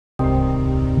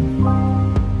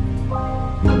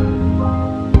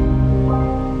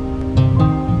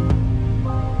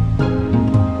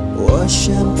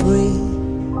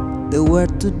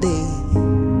today.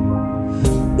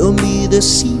 Don't be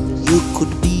deceived, you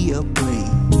could be a prey.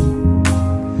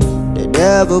 The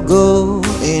devil go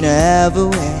in every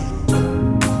way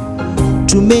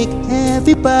to make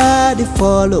everybody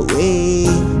fall away,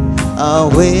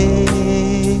 away,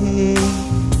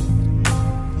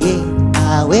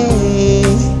 yeah, away.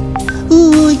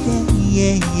 Ooh, yeah,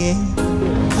 yeah,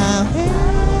 yeah, away.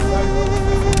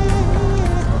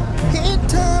 In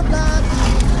time like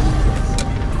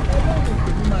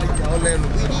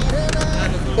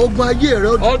ogun ayé rẹ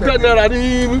ó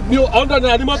di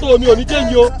 $100 ní mọ́tò mi ò ní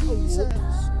change o.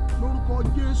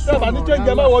 Ṣé bá ní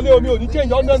change ẹ má wọlé omi ò ní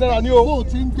change $100 ní o. Bó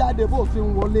ti ń jáde bó ti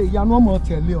ń wọlé ìyanu ọmọ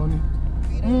tẹ̀lé ọ ni.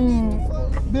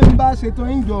 Bí n bá ṣe tó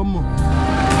ń jọ mọ̀.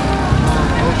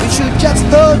 we should just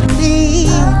hold me.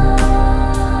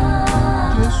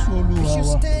 Jésù Olúwa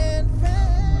wa.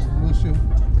 Mo ṣe.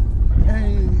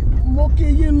 Mo kí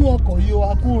yín nú ọkọ̀ yìí o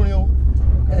akúrin o.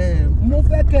 Mo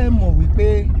fẹ́ kẹ́ ẹ mọ̀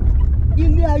wípé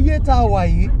ilé ayé tá a wà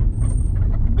yìí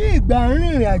bí ìgbà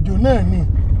rìnrìn àjò náà ni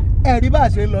ẹ̀rí bá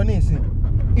ṣe lọ ní ìsìn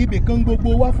ibì kan gbogbo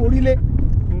wa forílé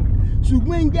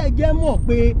ṣùgbọ́n jẹ́jẹ́ mọ̀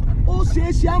pé ó ṣeé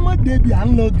ṣe á mọ̀ débi à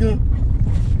ń lọ gan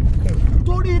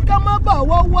torí ká má bà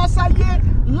wá wá sáyé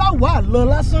láwàá lọ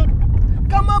lásán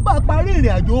ká má bà parí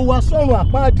ìrìn àjò wa sọ́run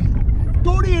àpáàdì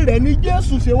torí rẹ̀ ni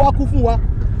Jésù ṣe wá kú fún wa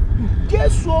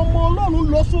Jésù ọmọ Ọlọ́run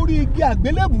lọ sórí igi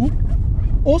àgbélébùú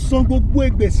ó san gbogbo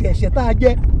ìgbésẹ̀ ẹ̀ṣẹ̀ tá a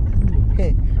jẹ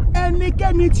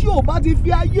ẹnikẹ́ni tí ò bá ti fi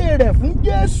ayé rẹ̀ fún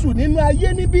Jésù nínú ayé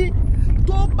níbí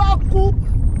tó bá kú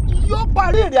yóò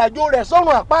parí ìrìn àjò rẹ̀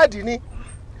sọ́run àpáàdì ni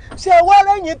ṣé wá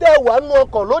lẹ́yìn tẹ́ wà nínú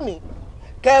ọkọ̀ lónìí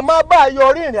kẹ́ ẹ má bá a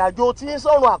yọrí ìrìn àjò tí ń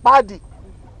sọ́run àpáàdì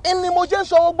ni mo ṣe ń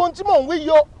sọ gbogbo tí mò ń wí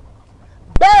yó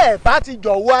bẹ́ẹ̀ bá ti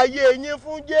jọ̀wọ́ ayé yín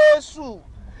fún Jésù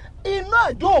inú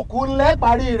àjò òkú ńlẹ́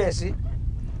parí rẹ̀ sí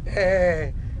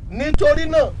nítorí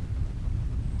náà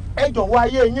ẹ jọ̀wọ́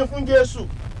ayé yín fún Jésù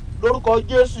lórúkọ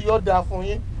Jésù yóò dáa fún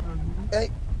yín.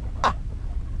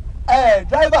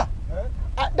 Driver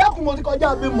dákun mo ti kọjá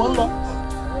bí mò ń lọ.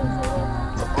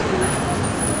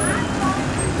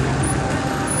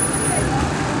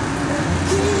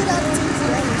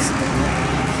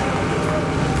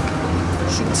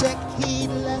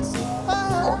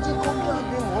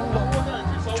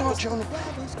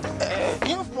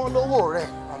 Kí n fún ọ lówó rẹ̀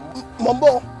mò ń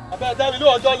bọ̀. Abẹ́ dá mi ló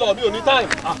ọjọ́ lọ mi ò ní time.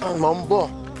 Mò ń bọ̀.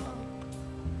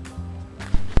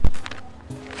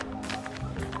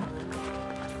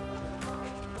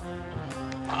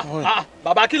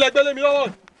 Bàbá kí lẹ gbélé mi lọ́wọ́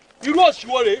irú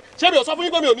òṣìwò rèé ṣé mi ò sọ fún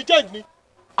yín pé mi ò ní change ni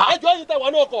ẹjọ́ yìí tẹ̀ wá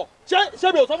ní ọkọ̀ ṣé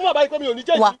mi ò sọ fún bàbá yìí pé mi ò ní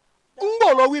change ni. ń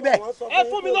bọ̀ lọ wí bẹ́ẹ̀. ẹ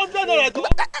fún mi $100 jọ.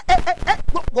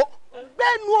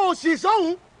 bẹ́ẹ̀nu òsì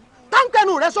sọ́hun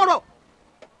táǹkẹ́nu rẹ sọ̀rọ̀.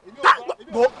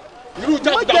 irú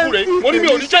jákèjádò rèé mo ní mi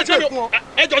ò ní change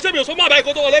ẹjọ́ ṣé mi ò sọ fún bàbá yìí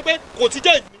kó tó wọlé pé kò ti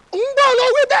change ni. ń bọ̀ lọ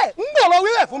wí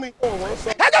bẹ́ẹ̀ fún mi.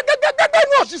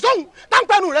 bẹ́ẹ̀nu òsì sọ́hun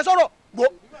táǹkẹ́nu rẹ sọ̀rọ̀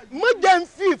mo jẹ́ ń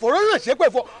fi ìfòròyìn ṣépè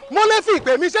fún ọ mo lè fi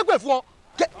ìpè mi ṣépè fún ọ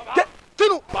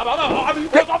kínú. bàbá àbí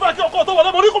kò sọ fún ẹ kí ọkọ tó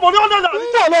wọlé mo ní kò mọ ní $100. ń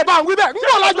bọ̀ lọ bá ń wí bẹ́ẹ̀ ń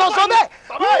bọ̀ lájọ sọ bẹ́ẹ̀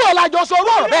ń bọ̀ lájọ sọ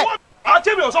ọ̀rọ̀ bẹ́ẹ̀. àti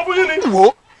mi ò sọ fún yín ni. wo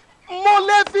mo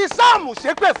lè fi sáàmù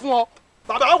ṣépè fún ọ.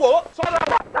 bàbá wo sọ́dọ̀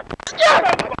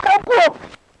ẹ kú o.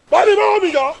 báyìí mọ́ mi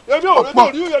yọ èmi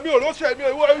ò rí èmi ò lọ́sẹ̀ èmi ò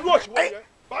irú òṣìwò yẹn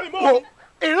báyìí mọ́ mi.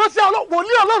 ìránṣẹ́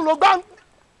wòlíì Ọlọ́run ló gbá.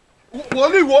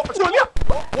 wòlíì wo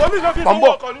wòlíì ló fi fún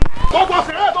ọkọ ni gbogbo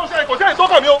fìrẹ́ tó ṣe kò sẹ́yìn tó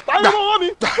kàn mí o báyìí mọ́ mi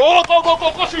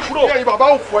kó sì kúrò. ẹ̀yin bàbá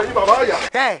òfò ẹ̀yin bàbá àyà.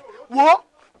 ẹ wo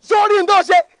sórí ń tó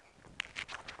ṣe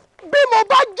bí mo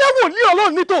bá jẹ́ wòlíì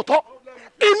Ọlọ́run ní tòótọ́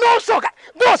iná sọ̀gà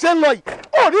bó o ṣe ń lọ yìí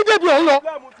ò ní débi ọ̀ ń lọ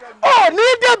ò ní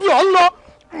débi ọ̀ ń lọ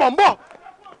mọ̀ ń bọ̀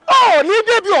ò ní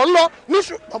débi ọ̀ ń lọ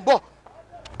níṣu mọ̀ ń bọ̀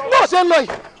bó o ṣe ń lọ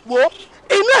yìí wo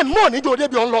iná ẹ̀ mọ̀ níjó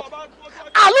débi ọ̀ ń lọ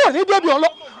àlọ́ ò ní débi ọ̀ ń lọ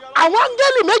àwọn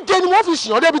áńgẹ́lì méje ni wọ́n fi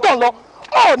ṣìyàn débi tó ń lọ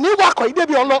ò ní wakọ̀ yìí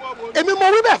débi ọ̀ ń lọ èmi mo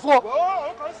wí bẹ́ẹ̀ fún ọ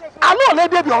àlọ́ ò lè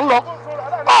débi ọ̀ ń lọ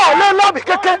ò lè lọ́ọ̀bì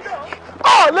kẹ́kẹ́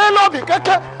ò lè lọ́ọ̀bì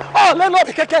kẹ́kẹ́ ò lè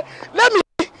lọ́ọ̀bì kẹ́kẹ́ lẹ́mi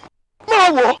máa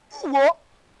wò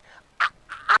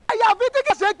àyàfi tí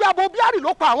kìí ṣe pé abo bíárì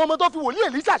ló pa àwọn ọmọ tó fi wòlíì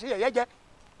Èlíṣà ṣe yẹ̀yẹ́ jẹ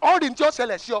ọ̀rìn tí ó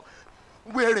ṣẹlẹ̀ sí ọ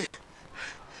wèrè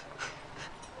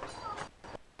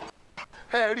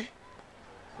ẹ̀rí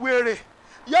wèrè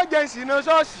yẹ́jẹ̀ ìsìnà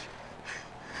ṣọ́ọ̀ṣì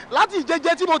láti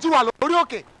ìjẹ́jẹ́ tí mo ti wà lórí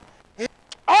òkè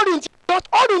ọ̀rìn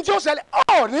tí ó ṣẹlẹ̀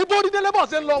ní bórí délé bọ̀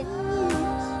ṣe ń lọ.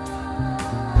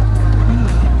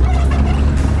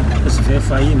 ó sì fẹ́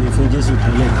fàyè mi fún Jésù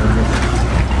tẹ́lẹ̀ tẹ́lẹ̀.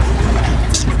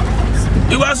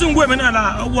 ìwàásù ń gbé mi náà la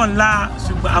ọwọ́ ńlá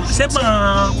ṣùgbọ́n àṣẹ́gbọ̀n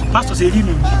pásítọ̀ ṣe rí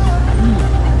mi.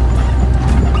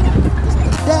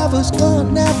 Devil's gone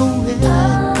never win.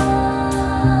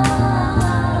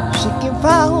 She can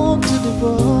fly home to the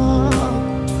road.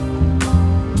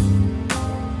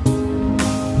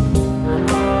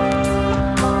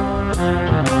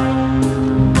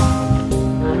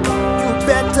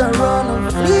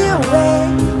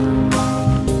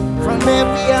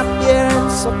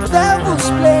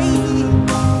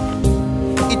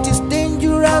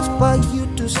 for you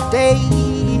to stay.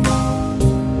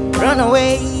 Run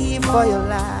away for your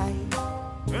life.